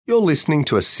You're listening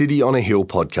to a City on a Hill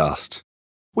podcast.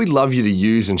 We'd love you to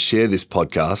use and share this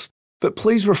podcast, but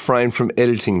please refrain from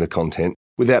editing the content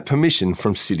without permission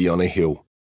from City on a Hill.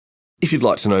 If you'd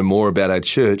like to know more about our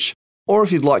church, or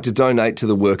if you'd like to donate to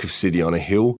the work of City on a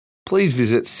Hill, please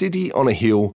visit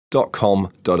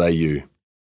cityonahill.com.au.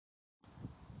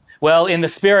 Well, in the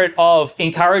spirit of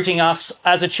encouraging us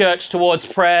as a church towards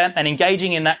prayer and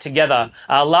engaging in that together,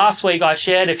 last week I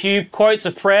shared a few quotes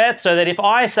of prayer so that if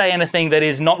I say anything that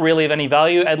is not really of any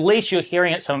value, at least you're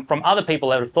hearing it from other people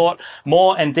that have thought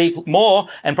more and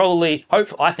probably,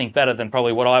 I think, better than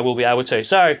probably what I will be able to.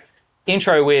 So,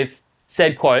 intro with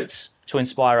said quotes to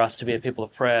inspire us to be a people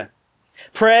of prayer.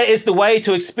 Prayer is the way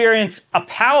to experience a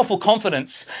powerful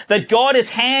confidence that God is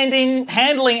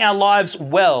handling our lives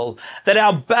well, that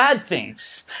our bad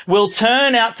things will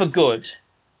turn out for good.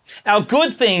 Our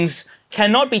good things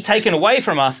cannot be taken away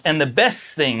from us, and the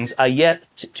best things are yet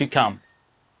to come.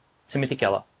 Timothy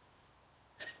Keller.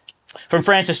 From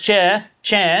Francis Chan,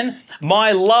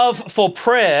 my love for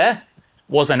prayer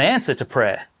was an answer to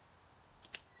prayer.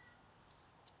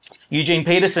 Eugene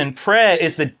Peterson, prayer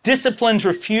is the disciplined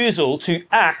refusal to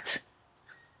act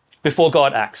before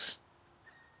God acts.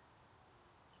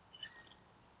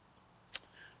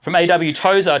 From A.W.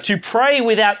 Tozer, to pray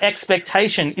without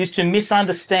expectation is to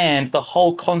misunderstand the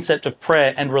whole concept of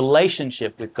prayer and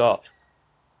relationship with God.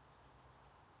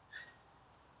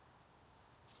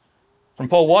 From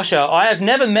Paul Washer, I've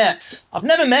never met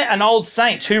an old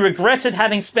saint who regretted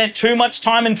having spent too much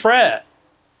time in prayer.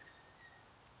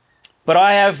 But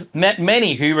I have met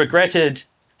many who regretted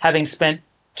having spent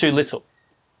too little.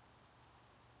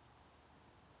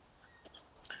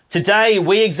 Today,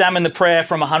 we examine the prayer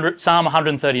from Psalm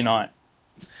 139.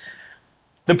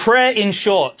 The prayer, in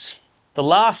short, the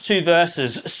last two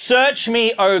verses, search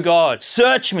me, O God,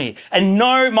 search me and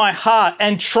know my heart,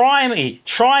 and try me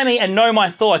and know my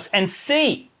thoughts, and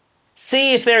see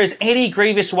if there is any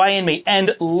grievous way in me,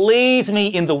 and lead me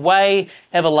in the way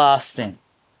everlasting.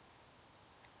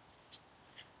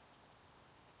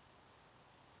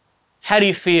 How do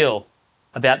you feel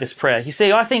about this prayer? You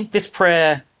see, I think this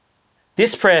prayer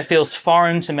feels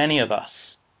foreign to many of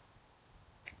us.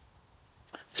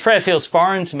 This prayer feels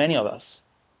foreign to many of us.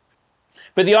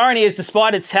 But the irony is,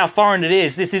 despite how foreign it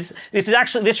is,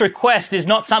 this request is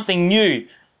not something new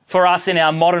for us in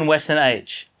our modern Western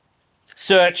age.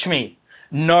 Search me,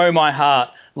 know my heart,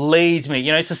 lead me.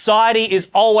 You know, society is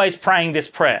always praying this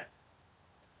prayer.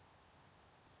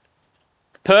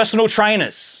 Personal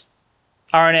trainers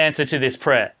are an answer to this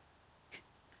prayer.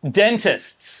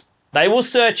 Dentists, they will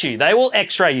search you, they will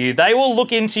x-ray you, they will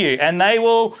look into you, and they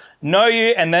will know you,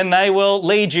 and then they will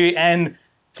lead you and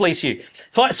fleece you.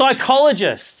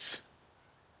 Psychologists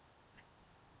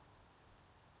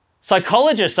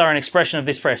are an expression of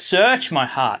this prayer. Search my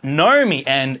heart, know me,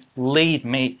 and lead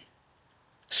me.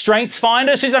 Strength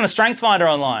finders, who's on a strength finder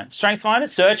online? Strength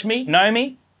finders, search me, know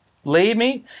me, lead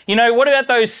me. You know, what about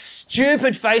those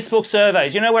stupid Facebook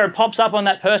surveys? You know, where it pops up on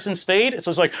that person's feed? It's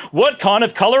just like, what kind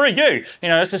of color are you? You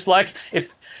know, it's just like,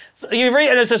 if you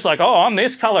read it, it's just like, oh, I'm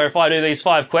this color if I do these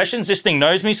 5 questions. This thing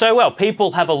knows me so well.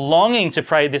 People have a longing to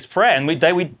pray this prayer, and we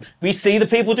see the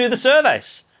people do the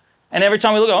surveys. And every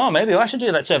time we look, oh, maybe I should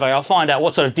do that survey, I'll find out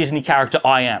what sort of Disney character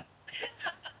I am.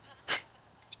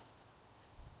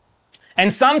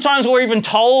 And sometimes we're even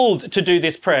told to do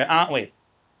this prayer, aren't we?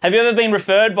 Have you ever been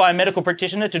referred by a medical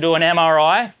practitioner to do an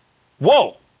MRI?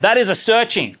 Whoa, that is a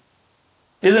searching,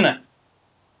 isn't it?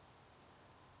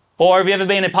 Or have you ever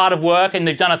been a part of work and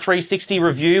they've done a 360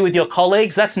 review with your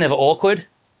colleagues? That's never awkward.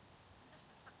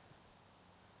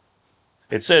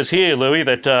 It says here, Louis,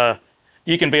 that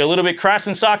you can be a little bit crass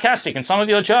and sarcastic in some of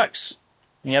your jokes.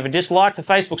 You have a dislike for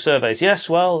Facebook surveys. Yes,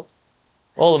 well,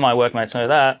 all of my workmates know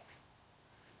that.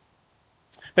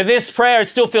 But this prayer, it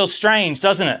still feels strange,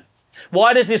 doesn't it?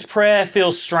 Why does this prayer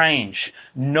feel strange?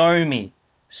 Know me,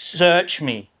 search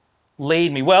me,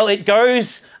 lead me. Well, it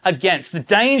goes against the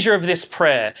danger of this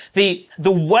prayer, the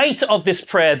weight of this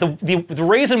prayer, the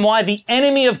reason why the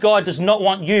enemy of God does not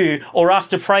want you or us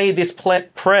to pray this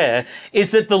prayer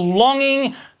is that the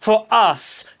longing for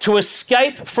us to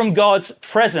escape from God's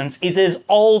presence is as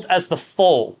old as the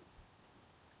fall.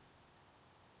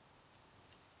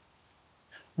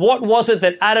 What was it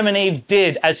that Adam and Eve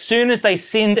did as soon as they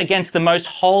sinned against the most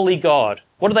holy God?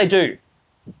 What did they do?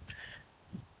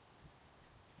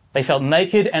 They felt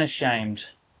naked and ashamed,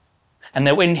 and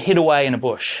they went and hid away in a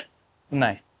bush, didn't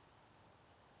they?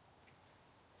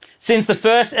 Since the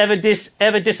first ever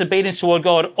disobedience toward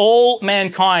God, all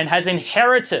mankind has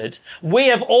inherited, we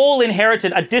have all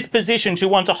inherited a disposition to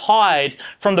want to hide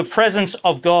from the presence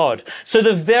of God. So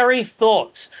the very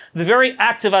thought, the very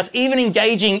act of us even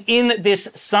engaging in this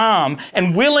psalm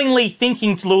and willingly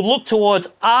thinking to look towards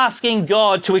asking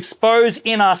God to expose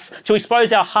in us, to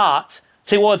expose our heart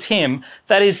towards him,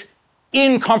 that is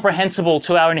incomprehensible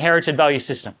to our inherited value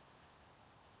system.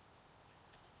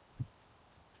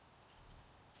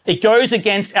 It goes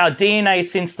against our DNA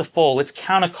since the fall. It's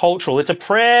countercultural. It's a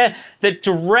prayer that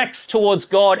directs towards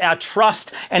God our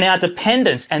trust and our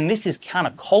dependence, and this is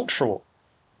countercultural.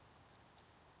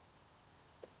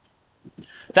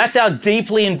 That's our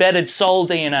deeply embedded soul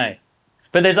DNA.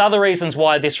 But there's other reasons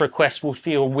why this request will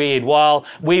feel weird. While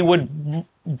we would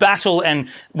battle and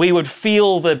we would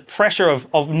feel the pressure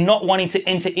of not wanting to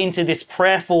enter into this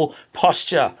prayerful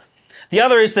posture. The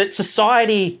other is that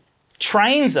society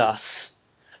trains us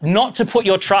not to put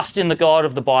your trust in the God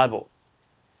of the Bible,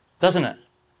 doesn't it?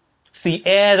 It's the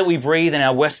air that we breathe in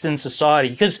our Western society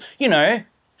because,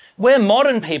 we're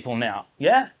modern people now,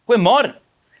 yeah? We're modern.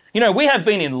 We have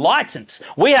been enlightened.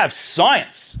 We have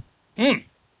science.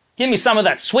 Give me some of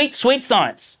that sweet, sweet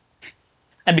science.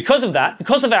 And because of that,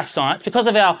 because of our science, because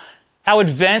of our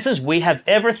advances, we have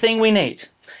everything we need.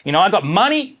 I got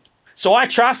money, so I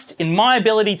trust in my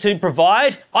ability to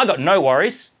provide. I got no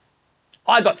worries.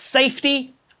 I got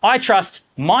safety. I trust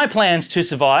my plans to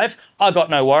survive. I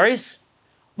got no worries.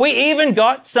 We even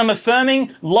got some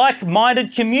affirming,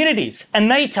 like-minded communities, and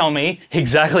they tell me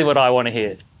exactly what I want to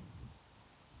hear.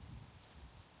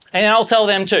 And I'll tell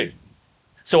them too.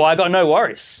 So I got no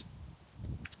worries.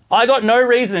 I got no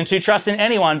reason to trust in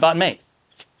anyone but me.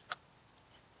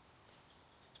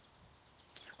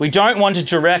 We don't want to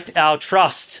direct our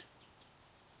trust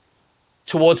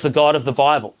towards the God of the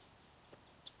Bible.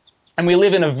 And we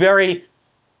live in a very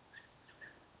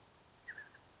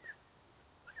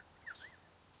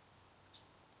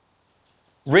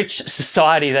rich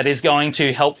society that is going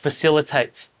to help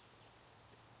facilitate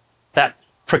that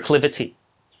proclivity.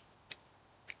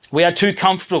 We are too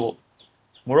comfortable.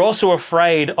 We're also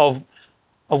afraid of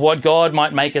what God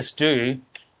might make us do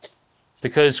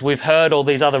because we've heard all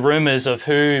these other rumors of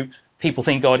who people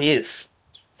think God is.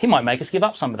 He might make us give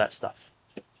up some of that stuff.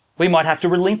 We might have to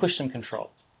relinquish some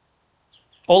control.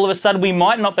 All of a sudden, we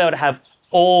might not be able to have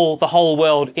the whole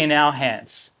world in our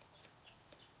hands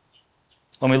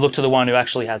when we look to the one who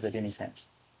actually has it in his hands.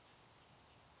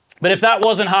 But if that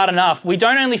wasn't hard enough, we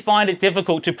don't only find it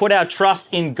difficult to put our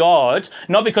trust in God,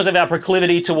 not because of our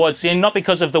proclivity towards sin, not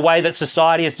because of the way that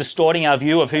society is distorting our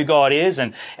view of who God is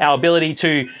and our ability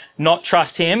to not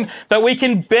trust him, but we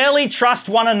can barely trust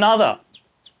one another.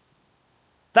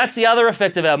 That's the other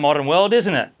effect of our modern world,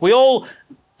 isn't it? We all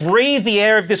breathe the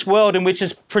air of this world in which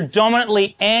is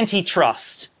predominantly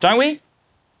anti-trust, don't we?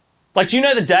 Do you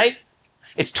know the date?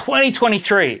 It's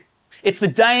 2023. It's the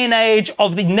day and age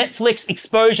of the Netflix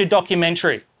exposure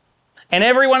documentary. And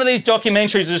every one of these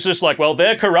documentaries is just like, well,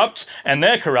 they're corrupt, and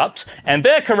they're corrupt, and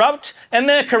they're corrupt, and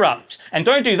they're corrupt. And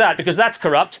don't do that because that's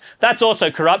corrupt. That's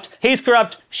also corrupt. He's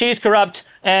corrupt, she's corrupt,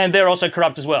 and they're also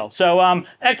corrupt as well. So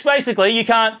basically, you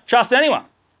can't trust anyone.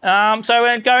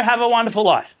 So go have a wonderful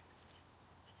life.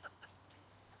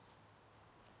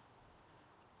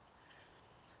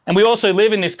 And we also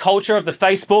live in this culture of the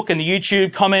Facebook and the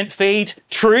YouTube comment feed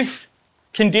truth,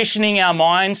 conditioning our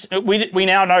minds. We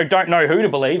now don't know who to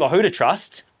believe or who to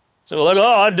trust. So we're like,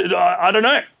 I don't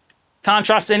know. Can't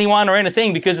trust anyone or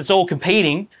anything because it's all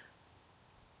competing.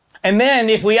 And then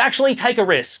if we actually take a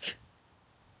risk,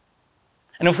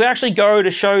 and if we actually go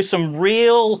to show some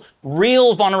real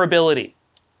vulnerability,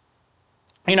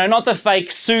 not the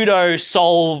fake pseudo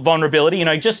soul vulnerability,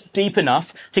 just deep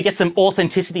enough to get some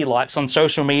authenticity likes on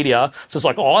social media. So it's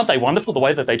like, oh, aren't they wonderful the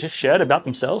way that they just shared about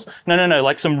themselves? No,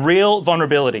 like some real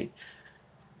vulnerability.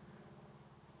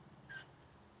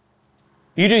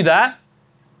 You do that,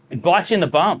 it bites you in the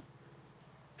bum.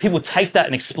 People take that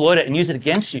and exploit it and use it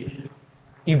against you.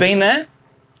 You been there?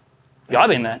 Yeah, I've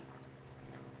been there.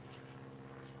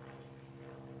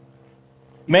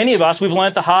 Many of us, we've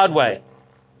learnt the hard way.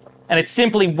 And it's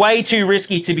simply way too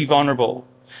risky to be vulnerable.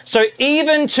 So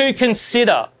even to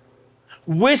consider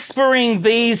whispering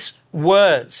these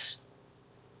words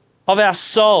of our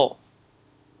soul,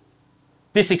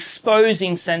 this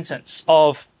exposing sentence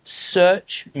of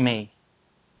search me,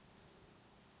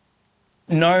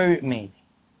 know me,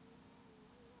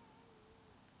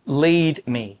 lead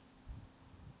me.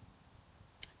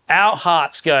 Our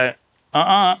hearts go,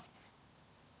 not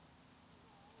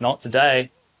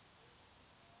today.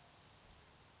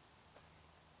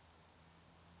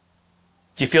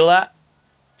 Do you feel that?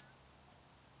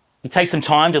 You take some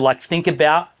time to think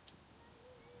about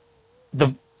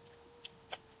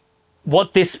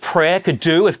what this prayer could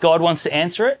do if God wants to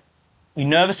answer it. You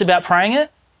nervous about praying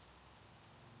it?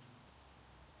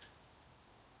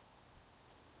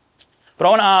 But I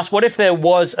want to ask, what if there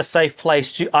was a safe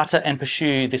place to utter and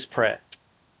pursue this prayer?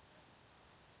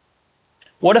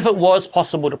 What if it was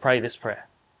possible to pray this prayer?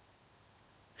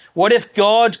 What if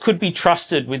God could be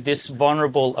trusted with this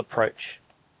vulnerable approach?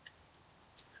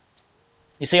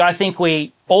 You see, I think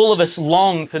all of us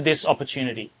long for this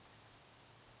opportunity.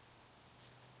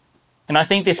 And I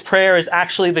think this prayer is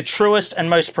actually the truest and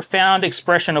most profound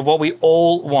expression of what we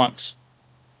all want.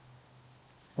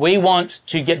 We want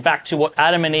to get back to what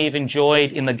Adam and Eve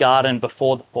enjoyed in the garden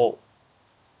before the fall.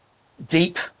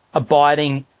 Deep,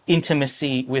 abiding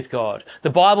intimacy with God. The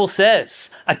Bible says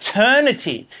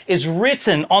eternity is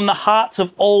written on the hearts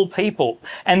of all people.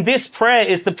 And this prayer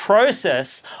is the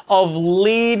process of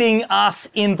leading us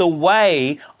in the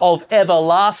way of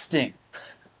everlasting.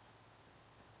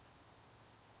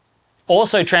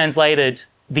 Also translated,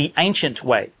 the ancient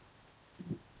way.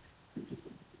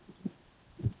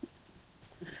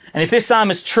 And if this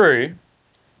psalm is true,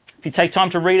 if you take time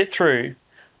to read it through,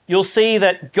 you'll see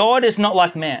that God is not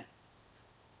like man.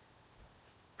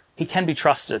 He can be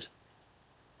trusted.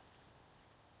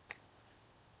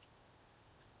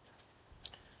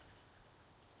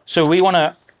 So we want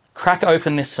to crack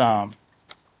open this psalm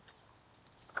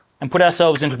and put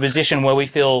ourselves into a position where we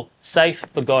feel safe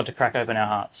for God to crack open our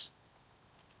hearts.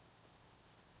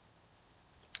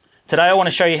 Today I want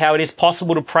to show you how it is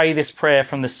possible to pray this prayer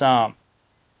from the psalm.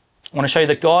 I want to show you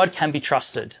that God can be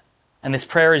trusted, and this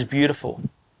prayer is beautiful,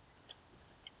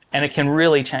 and it can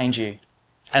really change you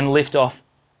and lift off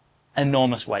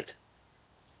enormous weight.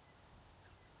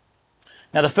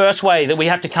 Now, the first way that we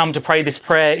have to come to pray this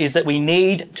prayer is that we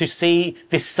need to see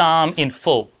this psalm in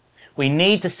full. We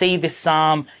need to see this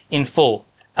psalm in full.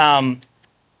 Often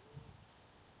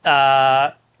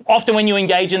when you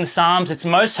engage in the Psalms, it's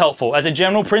most helpful as a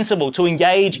general principle to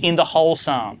engage in the whole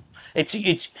psalm.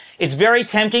 It's very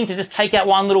tempting to just take out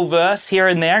one little verse here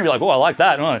and there and be like, oh, I like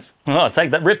that.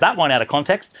 Rip that one out of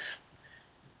context.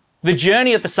 The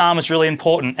journey of the psalm is really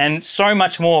important, and so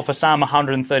much more for Psalm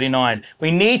 139. We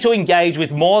need to engage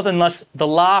with more than the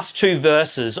last two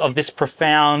verses of this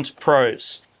profound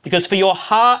prose. Because for your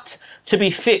heart to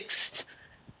be fixed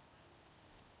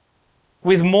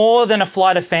with more than a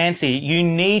flight of fancy, you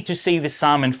need to see this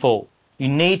psalm in full. You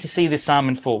need to see this psalm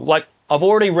in full. I've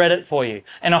already read it for you,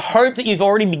 and I hope that you've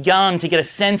already begun to get a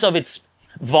sense of its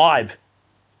vibe.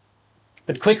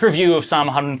 But quick review of Psalm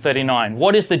 139.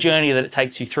 What is the journey that it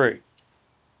takes you through?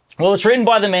 Well, it's written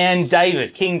by the man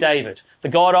David, King David, the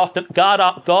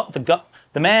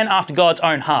man after God's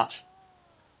own heart.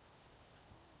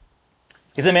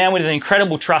 He's a man with an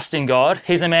incredible trust in God.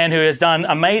 He's a man who has done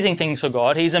amazing things for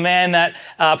God. He's a man that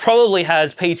probably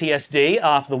has PTSD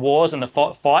after the wars and the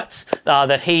fights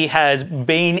that he has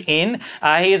been in.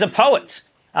 He is a poet.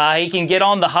 He can get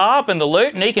on the harp and the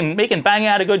lute, and he can bang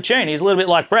out a good tune. He's a little bit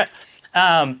like Brett.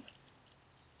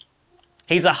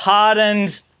 He's a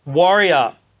hardened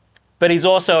warrior, but he's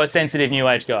also a sensitive New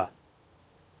Age guy.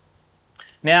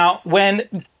 Now,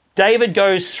 when David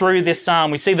goes through this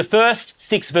psalm, we see the first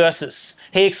 6 verses.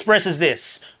 He expresses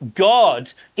this: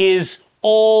 God is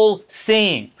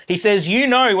all-seeing. He says, you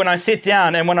know when I sit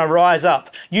down and when I rise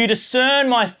up. You discern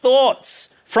my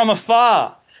thoughts from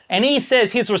afar. And he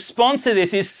says his response to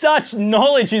this is, such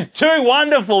knowledge is too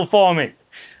wonderful for me.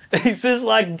 He says,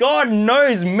 God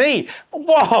knows me.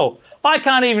 Whoa, I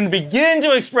can't even begin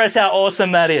to express how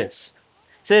awesome that is.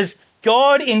 He says,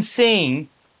 God is seeing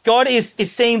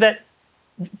that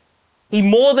he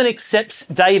more than accepts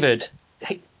David.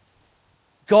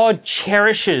 God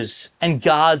cherishes and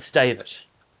guards David.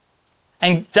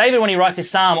 And David, when he writes his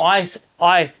psalm,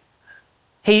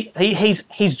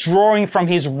 he's drawing from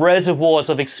his reservoirs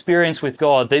of experience with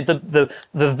God, the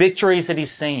victories that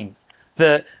he's seen,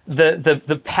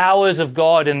 the powers of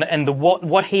God, and the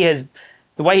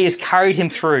way he has carried him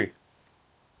through.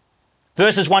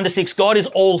 Verses 1 to 6, God is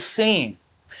all-seeing.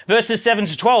 Verses 7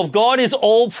 to 12, God is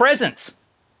all-present.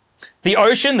 The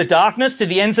ocean, the darkness, to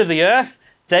the ends of the earth,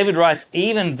 David writes,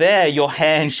 even there your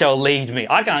hand shall lead me.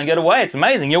 I can't get away. It's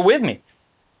amazing. You're with me.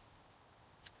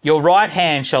 Your right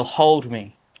hand shall hold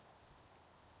me.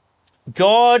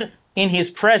 God in his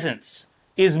presence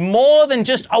is more than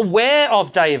just aware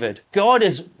of David. God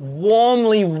is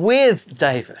warmly with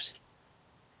David.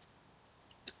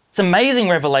 It's amazing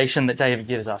revelation that David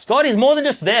gives us. God is more than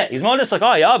just there. He's not just like,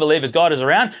 oh yeah, I believe as God is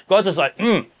around. God's just like,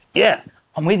 yeah,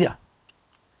 I'm with you.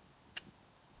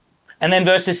 And then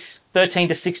verses 13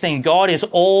 to 16, God is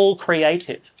all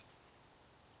creative.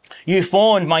 You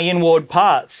formed my inward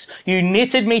parts. You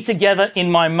knitted me together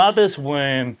in my mother's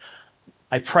womb.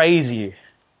 I praise you.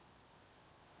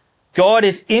 God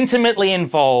is intimately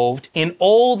involved in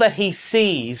all that he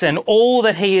sees and all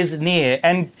that he is near.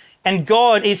 And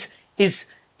God he's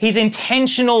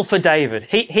intentional for David.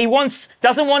 He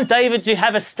doesn't want David to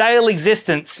have a stale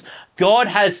existence. God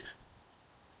has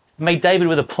made David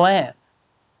with a plan.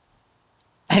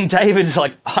 And David is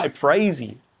like, I praise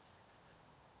you.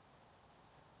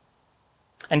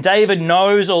 And David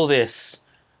knows all this,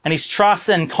 and his trust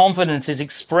and confidence is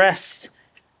expressed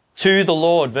to the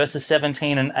Lord, verses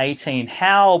 17 and 18.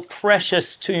 How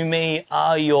precious to me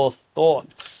are your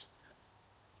thoughts.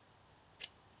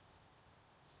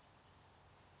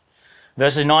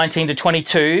 Verses 19 to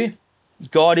 22,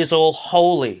 God is all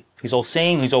holy. He's all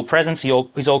seeing, he's all present,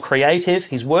 he's all creative,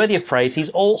 he's worthy of praise, he's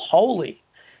all holy.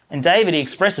 And David, he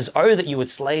expresses, oh, that you would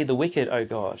slay the wicked, O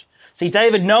God. See,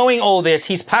 David, knowing all this,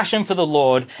 his passion for the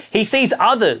Lord, he sees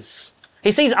others.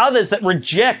 He sees others that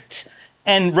reject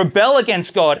and rebel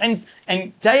against God.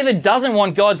 And David doesn't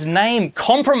want God's name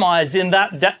compromised in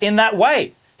that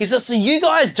way. He says, so you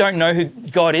guys don't know who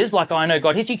God is like I know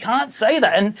God is. You can't say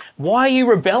that. And why are you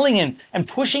rebelling and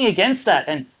pushing against that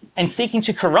and seeking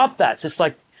to corrupt that? So it's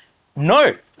like,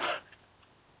 no.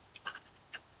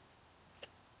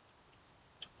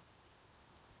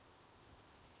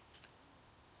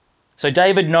 So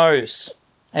David knows,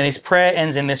 and his prayer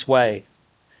ends in this way.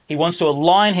 He wants to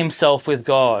align himself with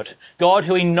God. God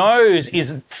who he knows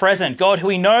is present. God who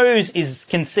he knows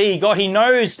can see. God he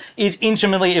knows is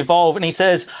intimately involved. And he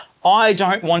says, I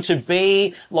don't want to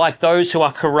be like those who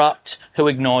are corrupt, who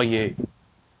ignore you.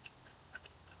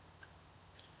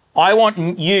 I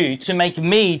want you to make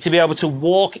me to be able to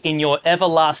walk in your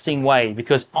everlasting way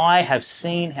because I have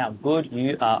seen how good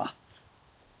you are.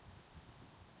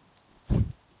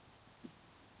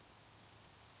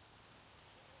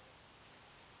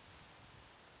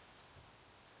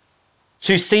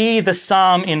 To see the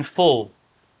psalm in full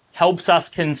helps us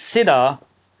consider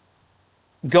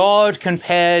God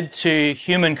compared to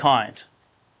humankind.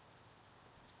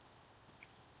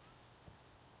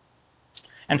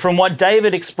 And from what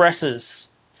David expresses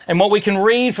and what we can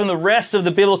read from the rest of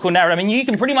the biblical narrative, I mean, you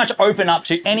can pretty much open up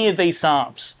to any of these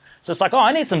psalms. So it's like, oh,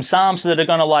 I need some psalms that are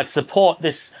going to support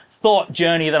this thought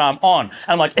journey that I'm on.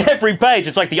 And every page,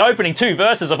 it's like the opening 2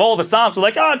 verses of all the psalms. We're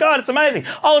like, oh God, it's amazing.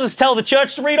 I'll just tell the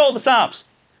church to read all the psalms.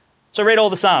 So read all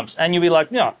the psalms, and you'll be like,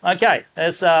 yeah, okay.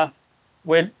 It's like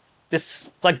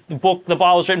the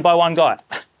Bible was written by one guy.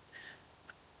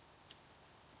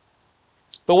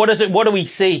 But what do we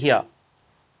see here?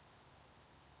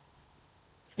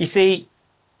 You see,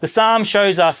 the psalm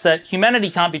shows us that humanity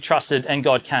can't be trusted and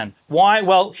God can. Why?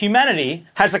 Well, humanity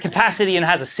has a capacity and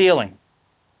has a ceiling.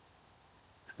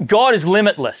 God is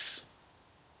limitless.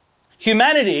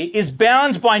 Humanity is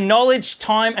bound by knowledge,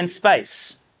 time, and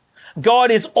space.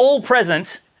 God is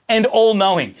all-present and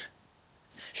all-knowing.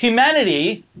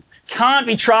 Humanity can't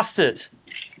be trusted.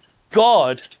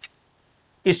 God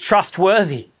is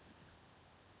trustworthy.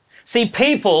 See,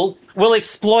 people will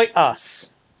exploit us.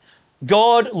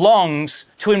 God longs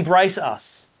to embrace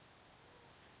us.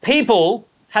 People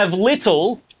have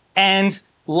little and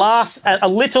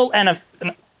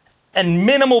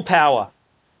minimal power.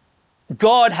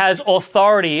 God has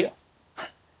authority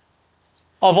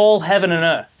of all heaven and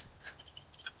earth.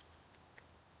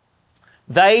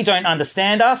 They don't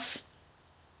understand us.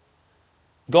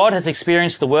 God has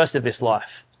experienced the worst of this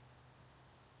life.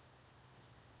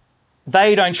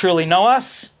 They don't truly know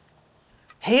us.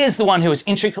 He is the one who has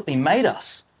intricately made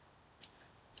us.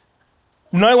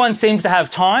 No one seems to have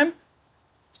time.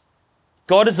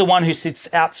 God is the one who sits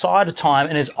outside of time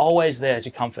and is always there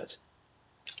to comfort.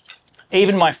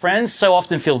 Even my friends so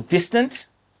often feel distant.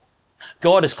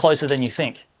 God is closer than you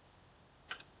think.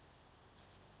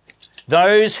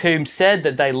 Those whom said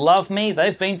that they love me,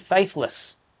 they've been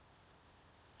faithless.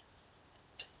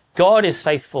 God is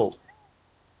faithful.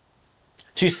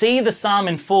 To see the psalm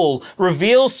in full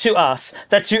reveals to us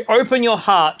that to open your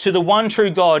heart to the one true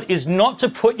God is not to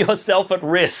put yourself at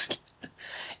risk.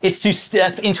 It's to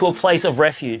step into a place of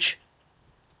refuge.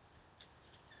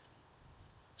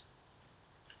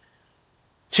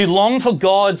 To long for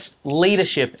God's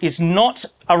leadership is not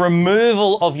a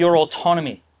removal of your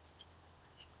autonomy.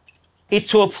 It's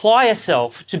to apply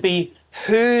yourself to be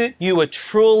who you were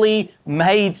truly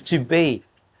made to be.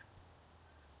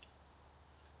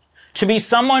 To be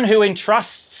someone who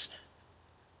entrusts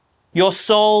your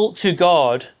soul to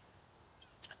God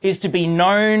is to be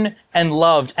known and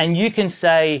loved. And you can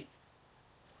say,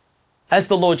 as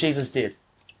the Lord Jesus did,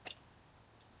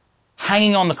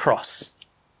 hanging on the cross,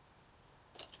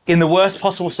 in the worst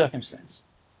possible circumstance.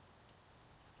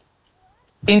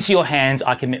 Into your hands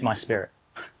I commit my spirit.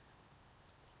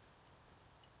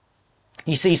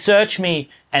 You see, search me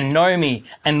and know me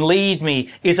and lead me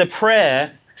is a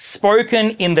prayer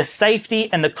spoken in the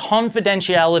safety and the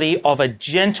confidentiality of a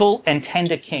gentle and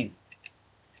tender king.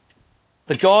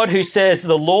 The God who says,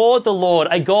 the Lord,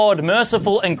 a God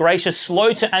merciful and gracious,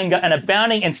 slow to anger and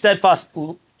abounding in steadfast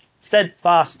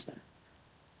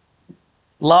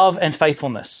love and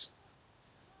faithfulness.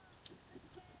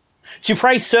 To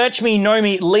pray, search me, know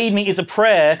me, lead me is a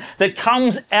prayer that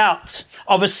comes out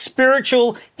of a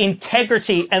spiritual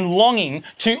integrity and longing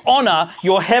to honor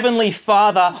your heavenly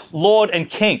Father, Lord and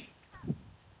King.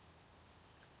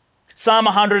 Psalm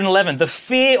 111, the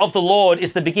fear of the Lord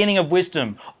is the beginning of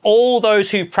wisdom. All those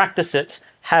who practice it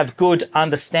have good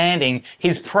understanding.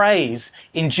 His praise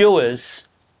endures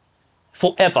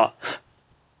forever.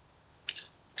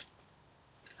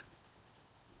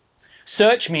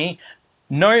 Search me,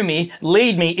 know me,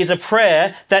 lead me is a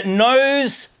prayer that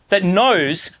knows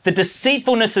the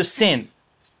deceitfulness of sin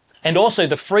and also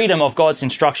the freedom of God's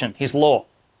instruction, his law.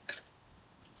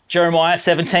 Jeremiah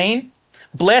 17,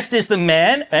 blessed is the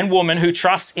man and woman who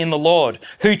trusts in the Lord,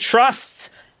 whose trust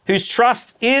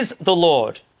is the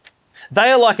Lord. They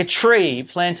are like a tree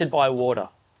planted by water.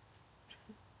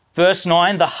 Verse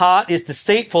 9, the heart is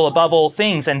deceitful above all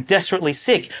things and desperately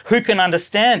sick. Who can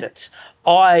understand it?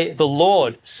 I, the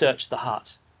Lord, search the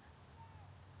heart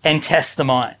and test the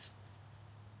mind,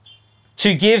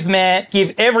 to give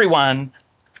everyone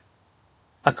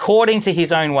according to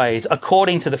his own ways,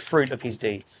 according to the fruit of his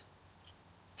deeds.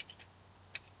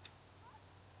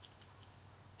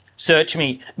 Search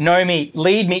me, know me,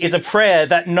 lead me is a prayer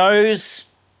that knows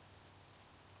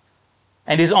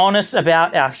and is honest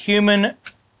about our human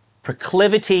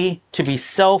proclivity to be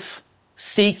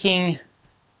self-seeking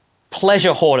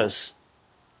pleasure hoarders,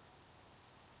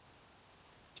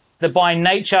 that by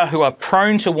nature who are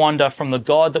prone to wander from the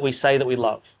God that we say that we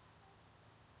love.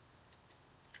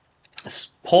 As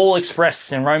Paul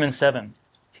expressed in Romans 7,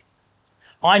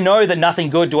 I know that nothing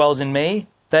good dwells in me,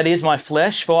 that is my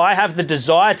flesh, for I have the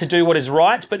desire to do what is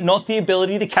right, but not the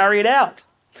ability to carry it out.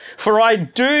 For I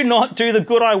do not do the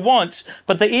good I want,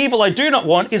 but the evil I do not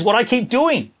want is what I keep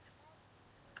doing.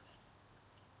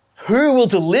 Who will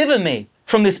deliver me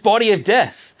from this body of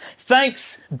death?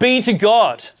 Thanks be to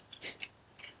God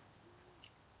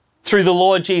through the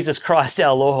Lord Jesus Christ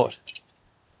our Lord.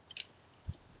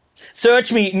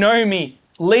 Search me, know me,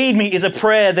 lead me is a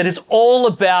prayer that is all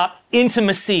about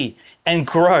intimacy and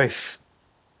growth.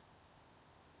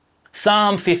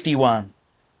 Psalm 51.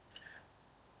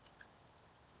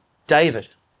 David,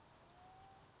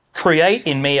 create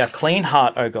in me a clean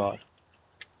heart, O God,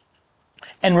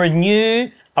 and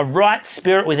renew a right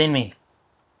spirit within me.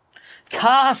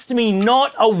 Cast me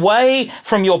not away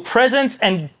from your presence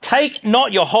and take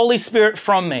not your Holy Spirit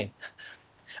from me.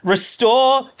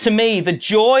 Restore to me the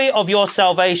joy of your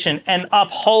salvation and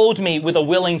uphold me with a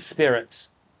willing spirit.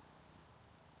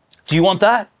 Do you want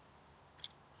that?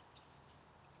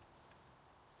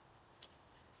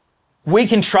 We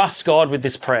can trust God with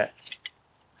this prayer.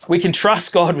 We can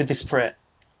trust God with this prayer.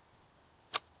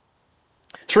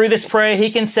 Through this prayer, he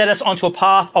can set us onto a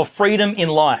path of freedom in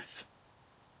life.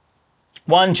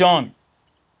 1 John,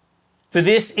 for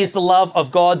this is the love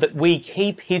of God that we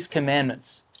keep his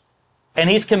commandments. And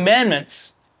his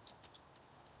commandments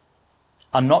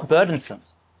are not burdensome.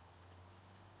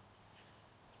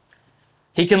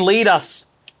 He can lead us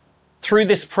through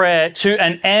this prayer to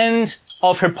an end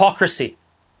of hypocrisy.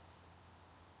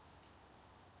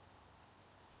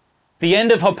 The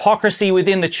end of hypocrisy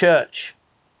within the church.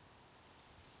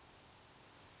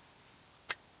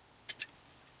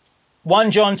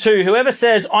 1 John 2, whoever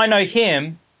says, I know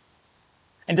him,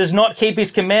 and does not keep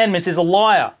his commandments is a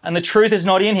liar, and the truth is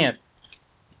not in him.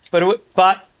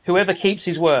 But whoever keeps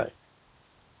his word.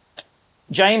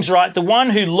 James writes, the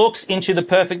one who looks into the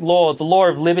perfect law, the law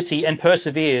of liberty, and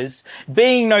perseveres,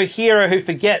 being no hearer who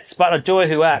forgets, but a doer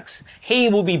who acts, he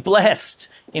will be blessed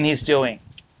in his doing.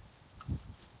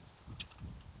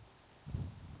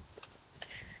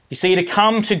 You see, to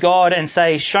come to God and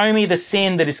say, show me the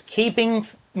sin that is keeping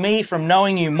me from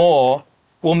knowing you more,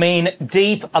 will mean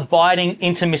deep, abiding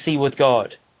intimacy with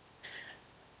God.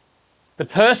 The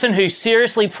person who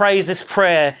seriously prays this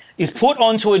prayer is put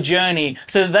onto a journey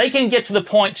so that they can get to the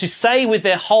point to say with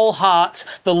their whole heart,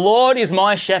 the Lord is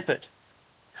my shepherd.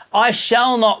 I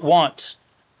shall not want.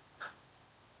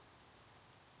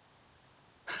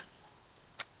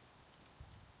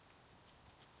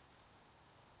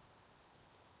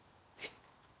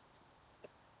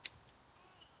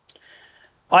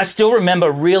 I still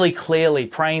remember really clearly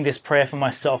praying this prayer for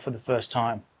myself for the first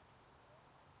time.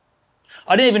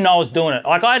 I didn't even know I was doing it.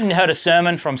 Like, I hadn't heard a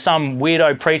sermon from some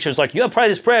weirdo preacher who's like, you gotta pray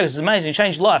this prayer because it's amazing, it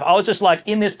changed your life. I was just like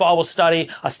in this Bible study.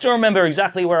 I still remember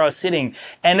exactly where I was sitting.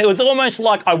 And it was almost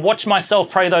like I watched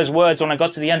myself pray those words when I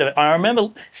got to the end of it. I remember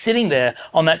sitting there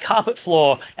on that carpet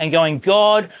floor and going,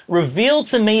 God, reveal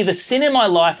to me the sin in my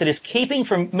life that is keeping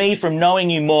me from knowing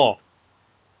you more.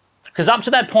 Because up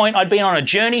to that point, I'd been on a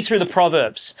journey through the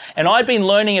Proverbs, and I'd been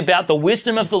learning about the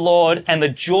wisdom of the Lord and the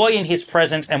joy in his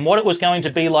presence and what it was going to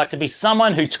be like to be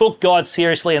someone who took God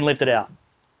seriously and lived it out.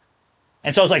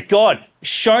 And so I was like, God,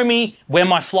 show me where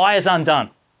my fly is undone.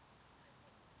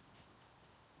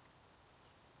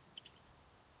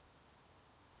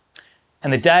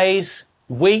 And the days,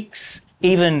 weeks,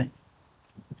 even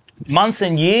months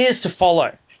and years to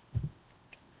follow,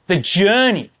 the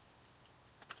journey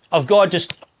of God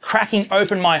just cracking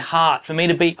open my heart for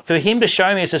him to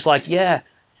show me, it's just like, yeah,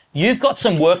 you've got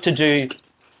some work to do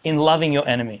in loving your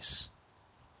enemies.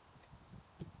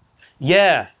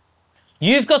 Yeah,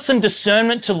 you've got some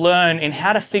discernment to learn in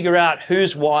how to figure out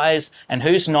who's wise and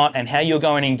who's not and how you're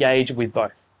going to engage with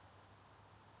both.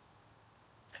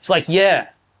 It's like, yeah,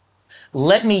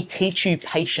 let me teach you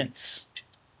patience.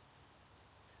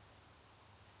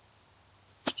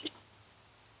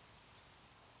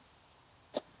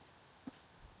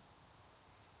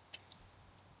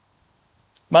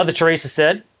 Mother Teresa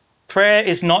said, prayer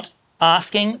is not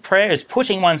asking, prayer is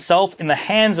putting oneself in the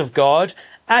hands of God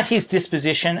at his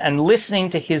disposition and listening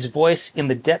to his voice in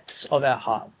the depths of our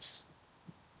hearts.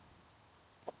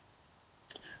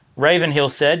 Ravenhill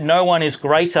said, no one is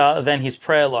greater than his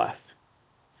prayer life.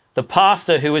 The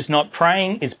pastor who is not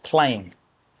praying is playing.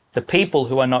 The people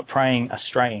who are not praying are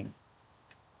straying.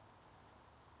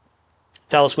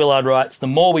 Dallas Willard writes, the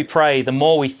more we pray, the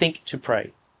more we think to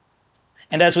pray.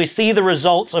 And as we see the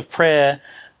results of prayer,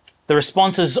 the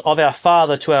responses of our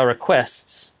Father to our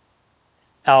requests,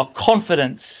 our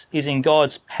confidence in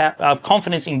God's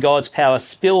power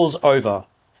spills over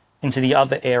into the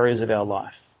other areas of our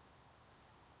life.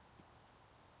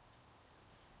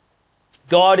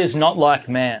 God is not like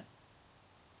man.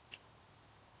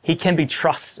 He can be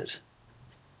trusted.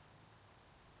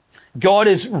 God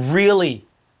is really,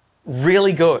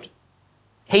 really good.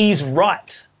 He's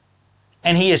right.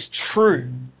 And he is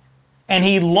true. And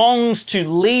he longs to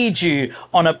lead you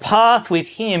on a path with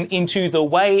him into the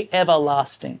way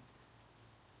everlasting.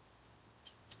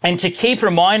 And to keep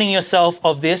reminding yourself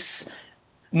of this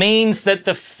means that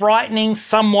the frightening,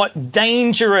 somewhat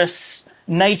dangerous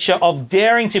nature of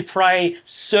daring to pray,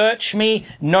 search me,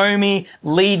 know me,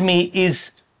 lead me,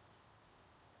 is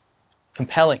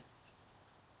compelling,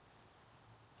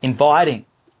 inviting.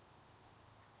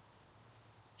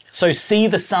 So see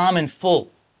the psalm in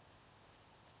full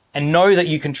and know that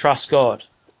you can trust God.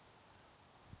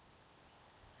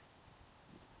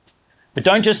 But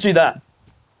don't just do that.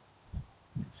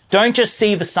 Don't just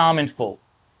see the psalm in full.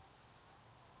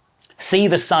 See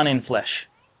the Son in flesh.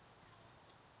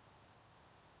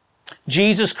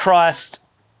 Jesus Christ,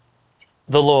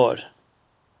 the Lord.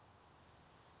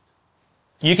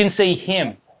 You can see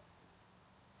him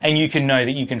and you can know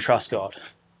that you can trust God.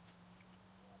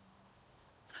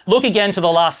 Look again to the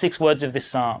last 6 words of this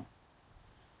psalm.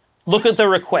 Look at the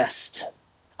request.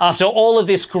 After all of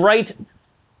this great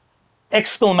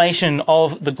exclamation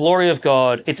of the glory of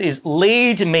God, it is,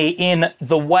 lead me in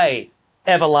the way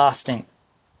everlasting.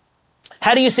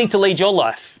 How do you seek to lead your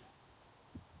life?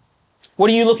 What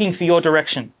are you looking for your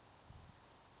direction?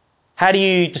 How do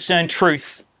you discern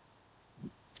truth?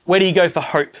 Where do you go for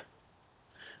hope?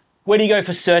 Where do you go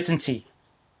for certainty?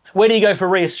 Where do you go for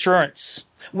reassurance?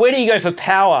 Where do you go for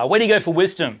power? Where do you go for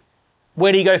wisdom?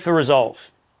 Where do you go for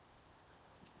resolve?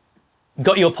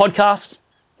 Got your podcast,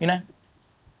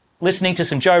 listening to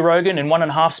some Joe Rogan in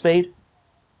 1.5 speed?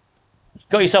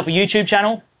 Got yourself a YouTube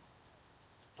channel?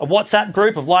 A WhatsApp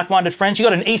group of like-minded friends? You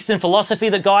got an Eastern philosophy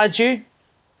that guides you?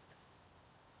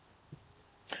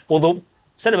 Well,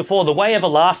 said it before, the way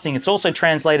everlasting, it's also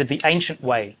translated the ancient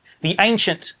way. The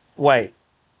ancient way.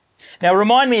 Now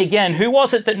remind me again, who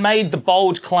was it that made the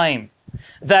bold claim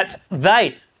that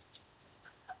they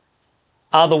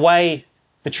are the way,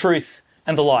 the truth,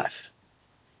 and the life?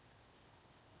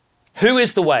 Who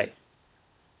is the way?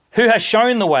 Who has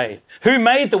shown the way? Who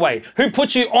made the way? Who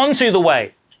put you onto the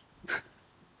way?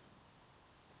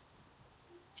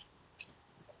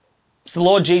 It's the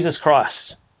Lord Jesus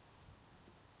Christ.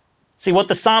 See, what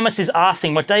the psalmist is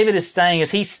asking, what David is saying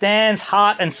is he stands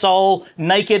heart and soul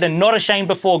naked and not ashamed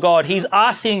before God. He's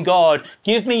asking God,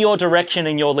 give me your direction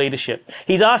and your leadership.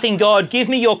 He's asking God, give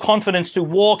me your confidence to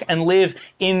walk and live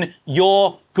in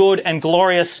your good and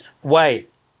glorious way.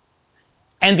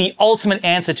 And the ultimate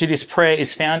answer to this prayer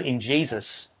is found in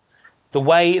Jesus, the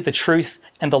way, the truth,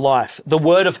 and the life, the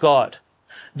Word of God,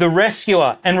 the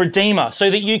rescuer and redeemer, so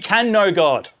that you can know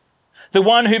God. The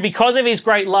one who, because of his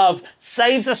great love,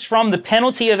 saves us from the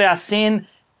penalty of our sin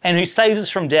and who saves us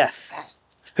from death,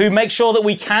 who makes sure that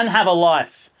we can have a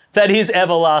life that is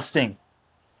everlasting.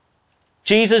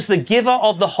 Jesus, the giver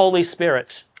of the Holy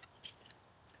Spirit,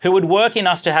 who would work in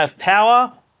us to have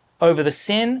power over the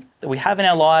sin that we have in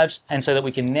our lives and so that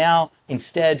we can now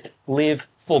instead live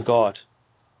for God.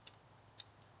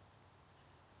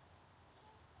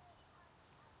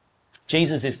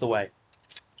 Jesus is the way.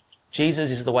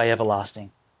 Jesus is the way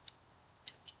everlasting.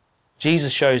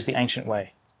 Jesus shows the ancient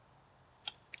way.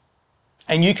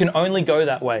 And you can only go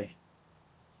that way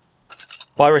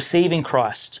by receiving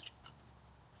Christ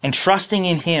and trusting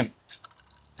in him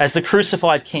as the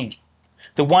crucified King,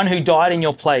 the one who died in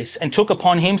your place and took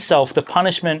upon himself the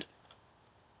punishment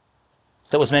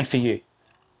that was meant for you.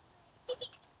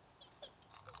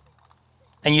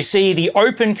 And you see the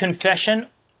open confession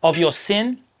of your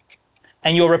sin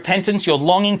and your repentance, your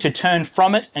longing to turn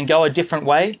from it and go a different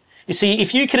way. You see,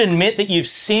 if you can admit that you've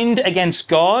sinned against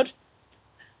God,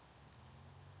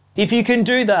 if you can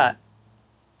do that,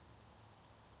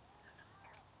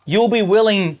 you'll be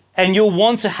willing and you'll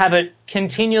want to have it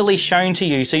continually shown to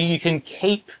you so you can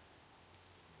keep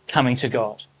coming to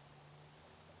God.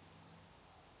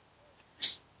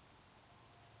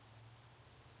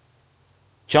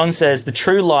 John says, the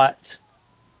true light,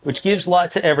 which gives light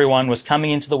to everyone, was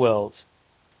coming into the world.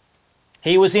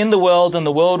 He was in the world and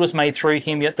the world was made through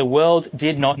him, yet the world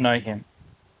did not know him.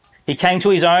 He came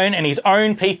to his own and his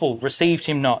own people received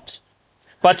him not.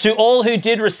 But to all who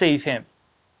did receive him,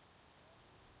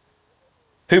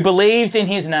 who believed in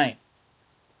his name,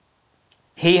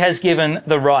 he has given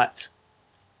the right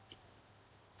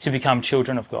to become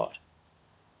children of God,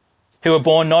 who were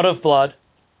born not of blood,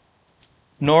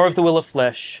 nor of the will of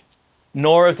flesh,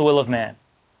 nor of the will of man,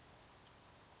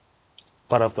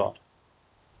 but of God.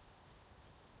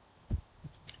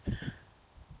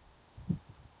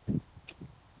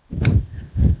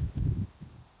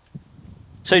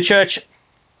 So, church,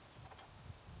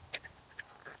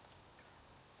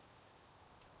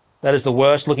 that is the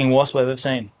worst looking wasp I've ever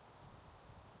seen.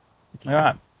 All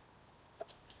right.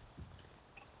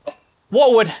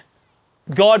 What would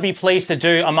God be pleased to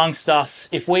do amongst us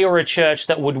if we were a church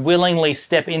that would willingly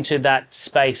step into that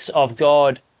space of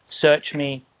God, search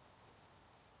me,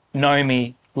 know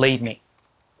me, lead me?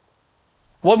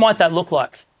 What might that look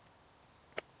like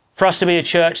for us to be a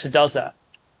church that does that?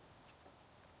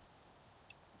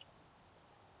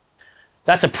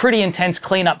 That's a pretty intense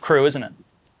cleanup crew, isn't it?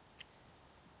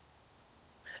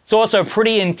 It's also a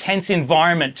pretty intense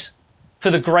environment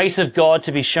for the grace of God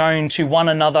to be shown to one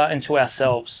another and to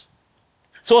ourselves.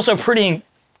 It's also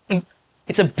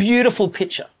it's a beautiful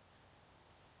picture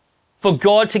for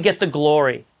God to get the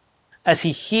glory as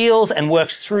he heals and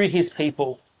works through his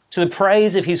people to the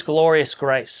praise of his glorious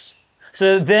grace.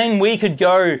 So that then we could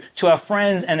go to our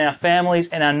friends and our families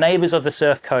and our neighbors of the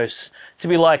Surf Coast to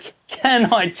be like,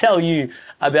 can I tell you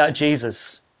about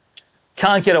Jesus?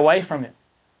 Can't get away from him.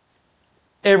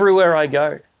 Everywhere I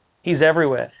go, he's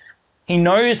everywhere. He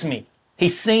knows me.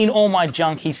 He's seen all my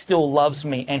junk. He still loves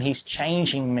me and he's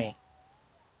changing me.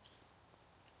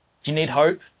 Do you need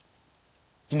hope?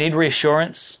 Do you need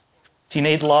reassurance? Do you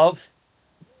need love?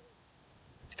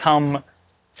 Come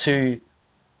to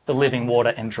the living water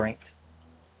and drink.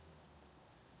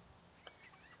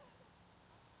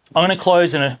 I'm going to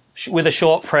close with a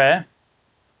short prayer.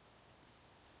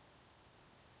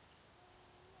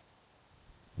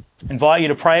 Invite you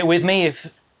to pray it with me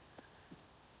if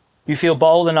you feel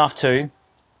bold enough to.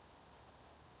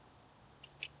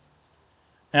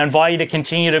 And I invite you to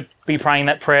continue to be praying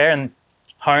that prayer and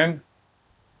home,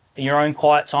 in your own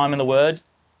quiet time in the Word,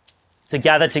 to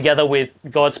gather together with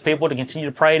God's people, to continue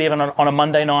to pray it even on a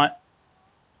Monday night.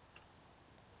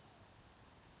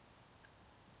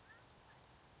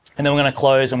 And then we're going to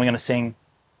close and we're going to sing.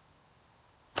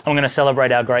 And we're going to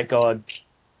celebrate our great God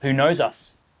who knows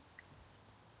us,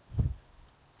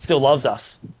 still loves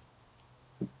us,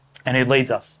 and who leads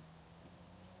us.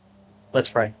 Let's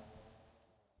pray.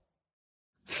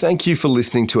 Thank you for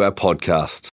listening to our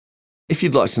podcast. If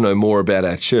you'd like to know more about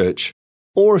our church,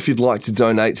 or if you'd like to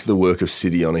donate to the work of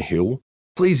City on a Hill,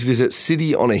 please visit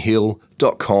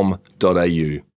cityonahill.com.au.